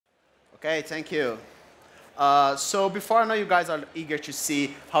Okay, thank you. So before, I know you guys are eager to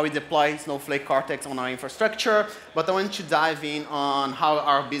see how we deploy Snowflake Cortex on our infrastructure, but I want to dive in on how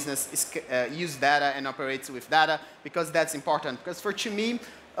our business use data and operates with data, because that's important. Because to me,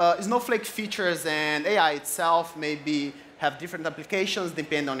 Snowflake features and AI itself maybe have different applications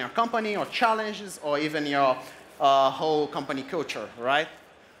depending on your company or challenges or even your whole company culture, right?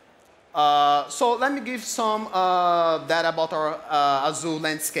 So let me give some data about our Azul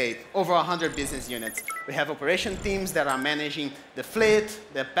landscape. Over 100 business units. We have operation teams that are managing the fleet,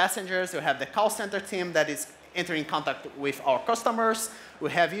 the passengers. We have the call center team that is entering contact with our customers.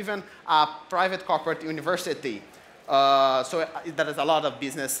 We have even a private corporate university. So that is a lot of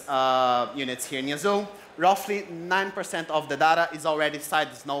business units here in Azul. Roughly 9% of the data is already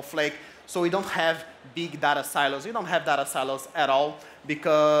inside Snowflake. So we don't have big data silos. We don't have data silos at all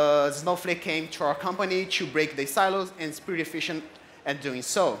because Snowflake came to our company to break the silos and it's pretty efficient at doing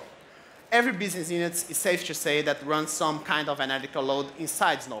so. Every business unit is safe to say that runs some kind of analytical load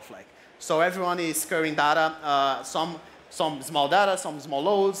inside Snowflake. So everyone is currying data, some small data, some small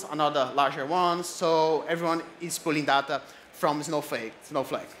loads, another larger ones. So everyone is pulling data from Snowflake,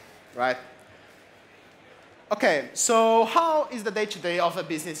 right? Okay, so how is the day-to-day of a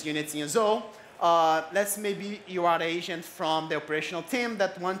business unit in Azul? Let's maybe you are the agent from the operational team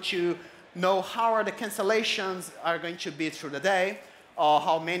that want to know how are the cancellations are going to be through the day, or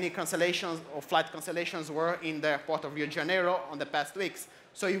how many cancellations or flight cancellations were in the airport of Rio de Janeiro on the past weeks.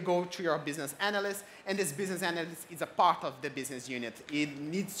 So you go to your business analyst, and this business analyst is a part of the business unit. It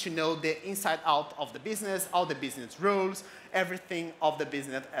needs to know the inside out of the business, all the business rules, everything of the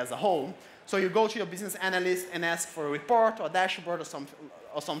business as a whole. So you go to your business analyst and ask for a report or dashboard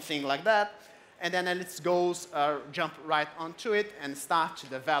or something like that. And then analyst goes, jump right onto it and start to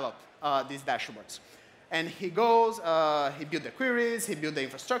develop these dashboards. And he goes, he builds the queries, he builds the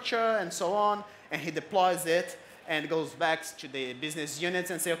infrastructure, and so on, and he deploys it and goes back to the business units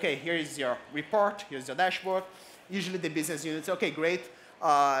and say, okay, here is your report, here's your dashboard. Usually the business units say, okay, great,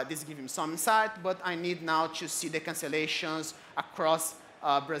 this gives him some insight, but I need now to see the cancellations across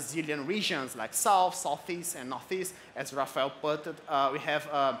Brazilian regions like South, Southeast, and Northeast. As Rafael put it, we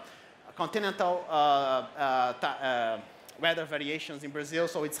have continental weather variations in Brazil,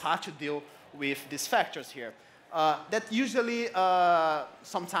 so it's hard to deal with these factors here. That usually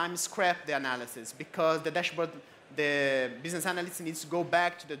sometimes scrap the analysis because the dashboard, the business analyst needs to go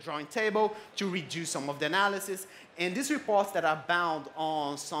back to the drawing table to reduce some of the analysis. And these reports that are bound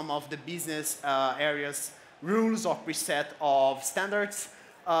on some of the business areas rules or preset of standards,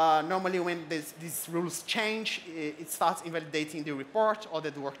 normally when these rules change, it starts invalidating the report or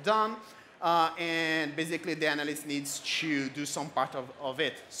the work done. And basically, the analyst needs to do some part of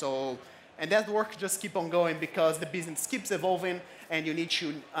it. So, and that work just keeps on going because the business keeps evolving, and you need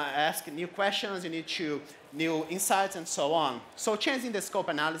to ask new questions, you need to new insights, and so on. So changing the scope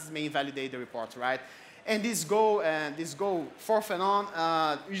analysis may invalidate the report, right? And this go forth and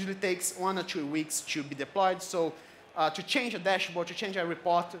on usually takes 1 or 2 weeks to be deployed. So to change a dashboard, to change a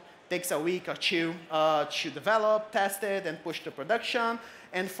report, takes a week or two to develop, test it, and push to production.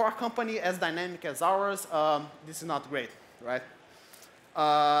 And for a company as dynamic as ours, this is not great, right?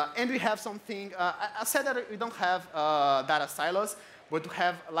 And we have something, I said that we don't have data silos, but we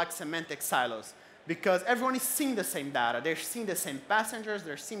have like semantic silos. Because everyone is seeing the same data. They're seeing the same passengers,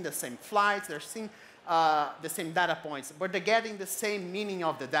 they're seeing the same flights, they're seeing the same data points, but they're getting the same meaning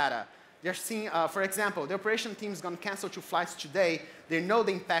of the data. They're seeing, for example, the operation team is going to cancel 2 flights today. They know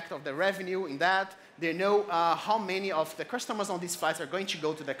the impact of the revenue in that. They know how many of the customers on these flights are going to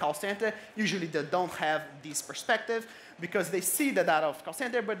go to the call center. Usually they don't have this perspective because they see the data of call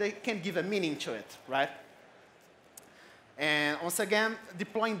center, but they can't give a meaning to it, right? And once again,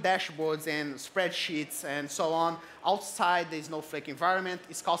 deploying dashboards and spreadsheets and so on outside the Snowflake environment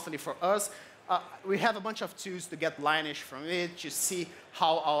is costly for us. We have a bunch of tools to get lineage from it, to see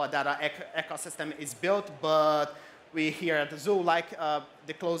how our data ecosystem is built, but we here at Azul like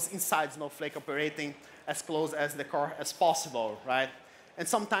the close inside Snowflake operating as close as the core as possible, right? And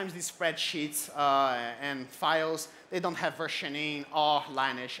sometimes these spreadsheets and files, they don't have versioning or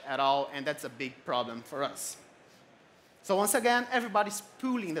lineage at all, and that's a big problem for us. So once again, everybody's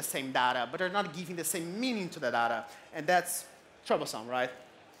pooling the same data, but they're not giving the same meaning to the data, and that's troublesome, right?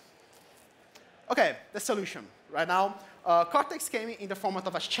 Okay, the solution. Right now, Cortex came in the format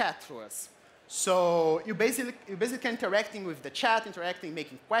of a chat through us. So you're basically interacting with the chat,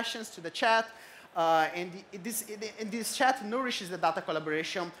 making questions to the chat, and this chat nourishes the data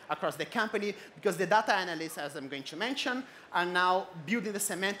collaboration across the company because the data analysts, as I'm going to mention, are now building the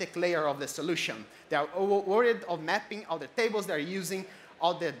semantic layer of the solution. They are worried of mapping all the tables they're using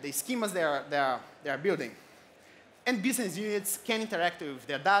all the schemas they are building. And business units can interact with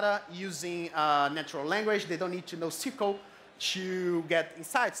their data using natural language. They don't need to know SQL to get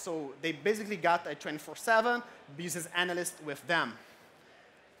insights. So they basically got a 24/7 business analyst with them.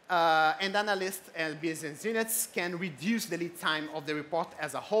 And analysts and business units can reduce the lead time of the report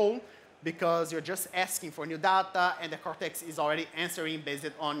as a whole because you're just asking for new data and the Cortex is already answering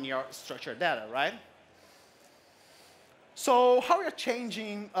based on your structured data, right? So how we are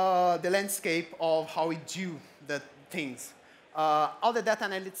changing the landscape of how we do the things. All the data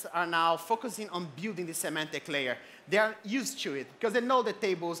analysts are now focusing on building the semantic layer. They are used to it because they know the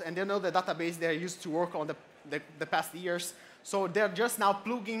tables and they know the database they're used to work on the past years. So they're just now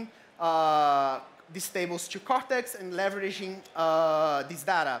plugging these tables to Cortex and leveraging this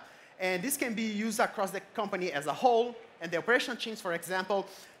data. And this can be used across the company as a whole. And the operation teams, for example,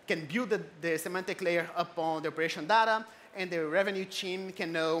 can build the semantic layer upon the operation data. And the revenue team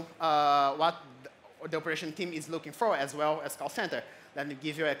can know what the operation team is looking for, as well as call center. Let me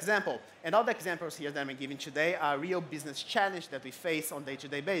give you an example. And all the examples here that I'm giving today are real business challenges that we face on a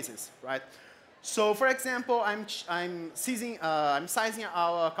day-to-day basis, right? So, for example, I'm sizing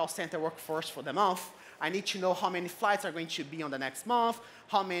our call center workforce for the month. I need to know how many flights are going to be on the next month,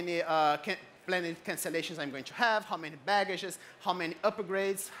 how many planned cancellations I'm going to have, how many baggages, how many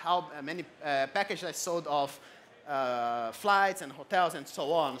upgrades, how many packages I sold of flights and hotels and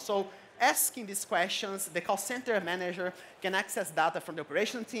so on. So asking these questions, the call center manager can access data from the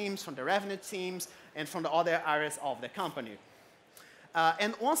operation teams, from the revenue teams, and from the other areas of the company.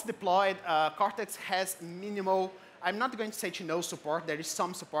 And once deployed, Cortex has minimal, I'm not going to say to no support, there is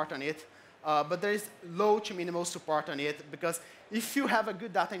some support on it, but there is low to minimal support on it, because if you have a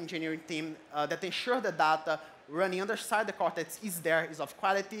good data engineering team that ensure the data running underside the Cortex is of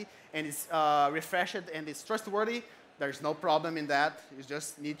quality, and is refreshed and is trustworthy, there's no problem in that. You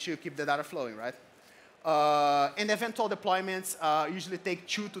just need to keep the data flowing, right? And eventual deployments usually take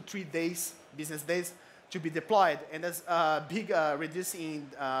 2 to 3 days, business days, to be deployed. And there's a big reducing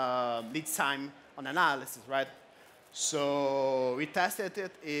lead time on analysis, right? So we tested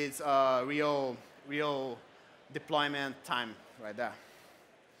it. It's real deployment time right there.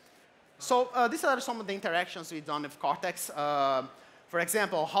 So these are some of the interactions we've done with Cortex. For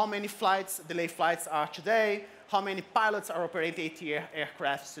example, how many delayed flights are today? How many pilots are operating AT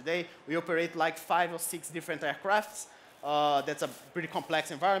aircrafts today? We operate like 5 or 6 different aircrafts. That's a pretty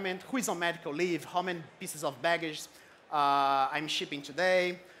complex environment. Who is on medical leave? How many pieces of baggage I'm shipping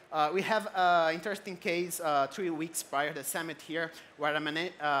today? We have an interesting case 3 weeks prior to the summit here, where a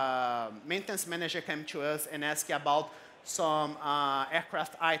maintenance manager came to us and asked about some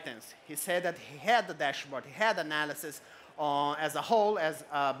aircraft items. He said that he had the dashboard, he had analysis as a whole, as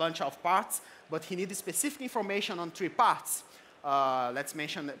a bunch of parts, but he needed specific information on 3 parts. Let's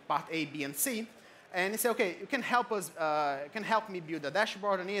mention part A, B, and C. And he said, okay, you can help us, can help me build a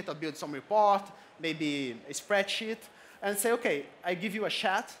dashboard on it, or build some report, maybe a spreadsheet, and say, okay, I give you a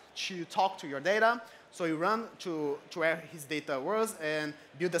chat to talk to your data. So you run to where his data was and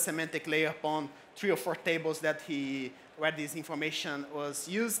build a semantic layer upon 3 or 4 tables where this information was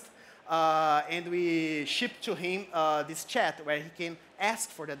used. And we ship to him this chat where he can ask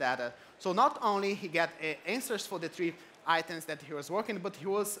for the data. So not only he got answers for the 3 items that he was working, but he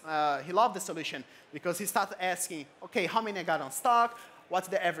loved the solution because he started asking, okay, how many I got on stock? What's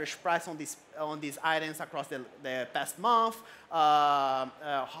the average price on these items across the past month?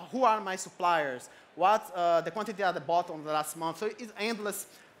 Who are my suppliers? What's the quantity I bought on the last month? So it's endless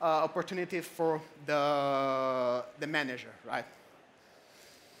opportunity for the manager, right?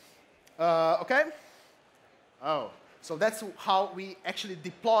 Okay? Oh, so that's how we actually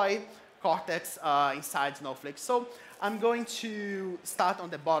deploy Cortex inside Snowflake. So I'm going to start on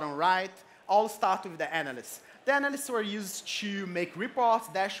the bottom right. I'll start with the analysts. The analysts were used to make reports,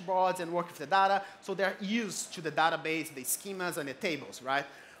 dashboards, and work with the data. So they're used to the database, the schemas, and the tables, right?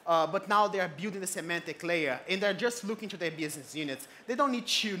 But now they're building the semantic layer, and they're just looking to their business units. They don't need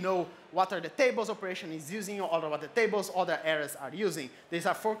to know what are the tables operation is using, or what the tables other areas are using. They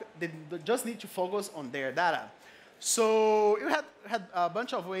just need to focus on their data. So you had a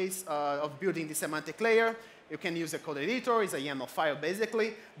bunch of ways of building the semantic layer. You can use a code editor, it's a YAML file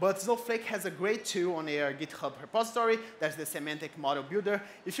basically, but Snowflake has a great tool on their GitHub repository. That's the semantic model builder.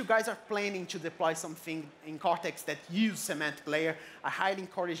 If you guys are planning to deploy something in Cortex that use semantic layer, I highly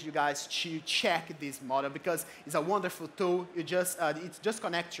encourage you guys to check this model because it's a wonderful tool. It just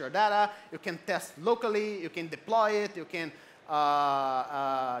connects your data. You can test locally, you can deploy it, you can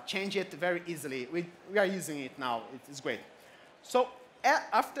change it very easily. We are using it now. It's great. So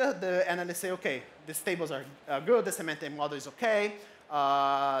after the analysts say, okay, these tables are good, the semantic model is okay,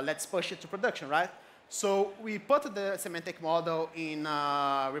 let's push it to production, right? So we put the semantic model in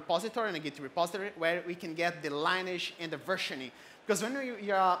a repository, in a Git repository, where we can get the lineage and the versioning. Because when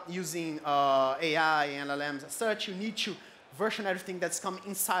you are using AI and LLMs as such, you need to version everything that's coming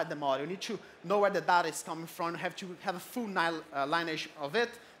inside the model. You need to know where the data is coming from. You have to have a full lineage of it,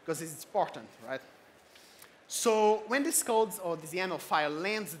 because it's important, right? So when this code or this YAML file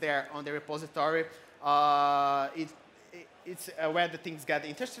lands there on the repository, it's where the things get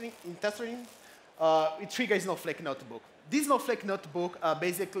interesting. It triggers Snowflake notebook. This Snowflake notebook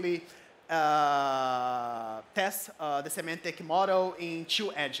basically tests the semantic model in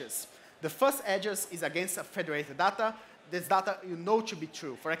two edges. The first edge is against federated data. This data you know to be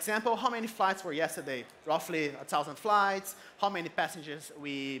true. For example, how many flights were yesterday? Roughly 1,000 flights. How many passengers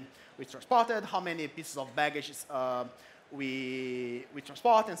we transported? How many pieces of baggage we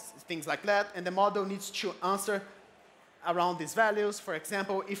transport, and things like that. And the model needs to answer around these values. For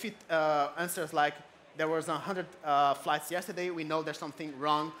example, if it answers like there was 100 flights yesterday, we know there's something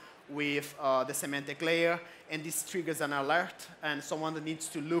wrong with the semantic layer, and this triggers an alert, and someone needs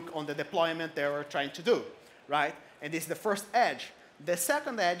to look on the deployment they were trying to do, right? And this is the first edge. The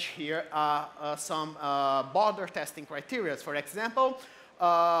second edge here are some border testing criteria. For example,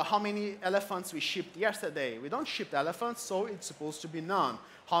 how many elephants we shipped yesterday. We don't ship elephants, so it's supposed to be none.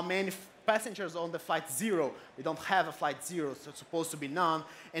 How many passengers on the flight 0? We don't have a flight 0, so it's supposed to be none.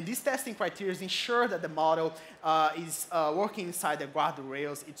 And these testing criteria ensure that the model is working inside the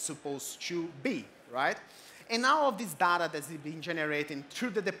guardrails it's supposed to be, right? And now of this data that's being generated through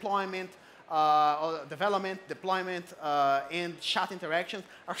the deployment, or development, deployment, and chat interactions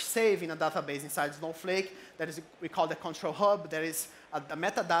are saved in a database inside Snowflake. That is, we call the control hub. There is a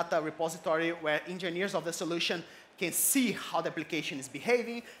metadata repository where engineers of the solution can see how the application is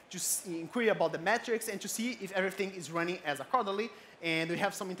behaving, to inquire about the metrics, and to see if everything is running as accordingly. And we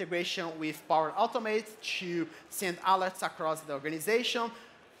have some integration with Power Automate to send alerts across the organization.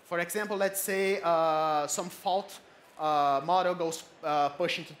 For example, let's say some fault model goes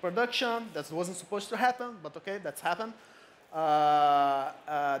push into production. That wasn't supposed to happen, but OK, that's happened.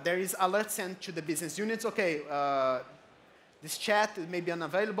 There is alert sent to the business units. OK, this chat may be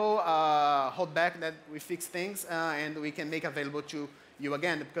unavailable. Hold back that we fix things, and we can make available to you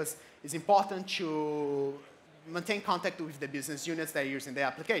again, because it's important to maintain contact with the business units that are using the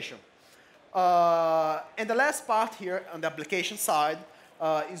application. And the last part here on the application side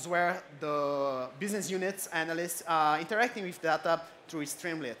is where the business units analysts are interacting with data through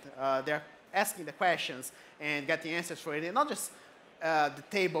Streamlit. They're asking the questions and getting answers for it, and not just the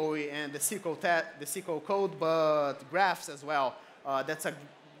table and the SQL code, but graphs as well. That's a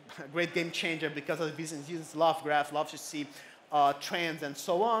great game changer, because the business users love graphs, love to see trends and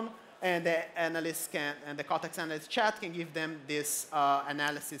so on. And the analysts can, and the Cortex Analyst chat can give them this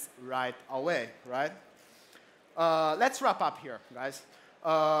analysis right away, right? Let's wrap up here, guys.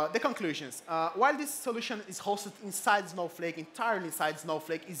 The conclusions. While this solution is hosted inside Snowflake, entirely inside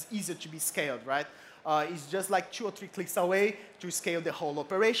Snowflake, it's easier to be scaled, right? It's just like 2 or 3 clicks away to scale the whole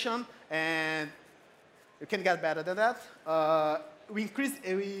operation, and you can get better than that. We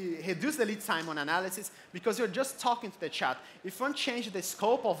reduce the lead time on analysis, because you're just talking to the chat. If you want to change the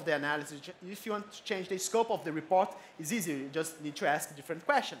scope of the analysis, if you want to change the scope of the report, it's easy. You just need to ask different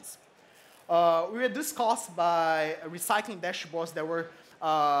questions. We reduce costs by recycling dashboards that were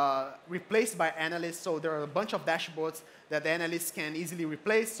replaced by analysts. So there are a bunch of dashboards that the analysts can easily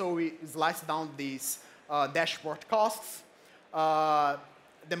replace. So we slice down these dashboard costs.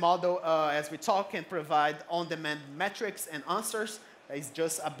 The model, as we talk, can provide on-demand metrics and answers. It's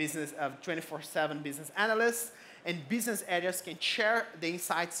just a business, 24/7 business analyst. And business areas can share the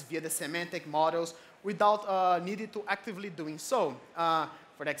insights via the semantic models without needing to actively doing so.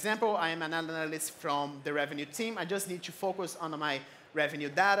 For example, I am an analyst from the revenue team. I just need to focus on my revenue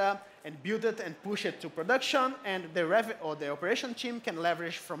data and build it and push it to production. And the operation team can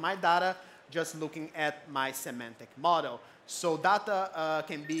leverage from my data just looking at my semantic model. So data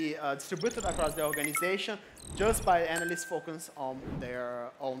can be distributed across the organization just by analysts focus on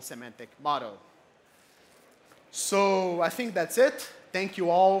their own semantic model. So I think that's it. Thank you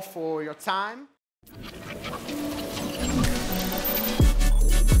all for your time.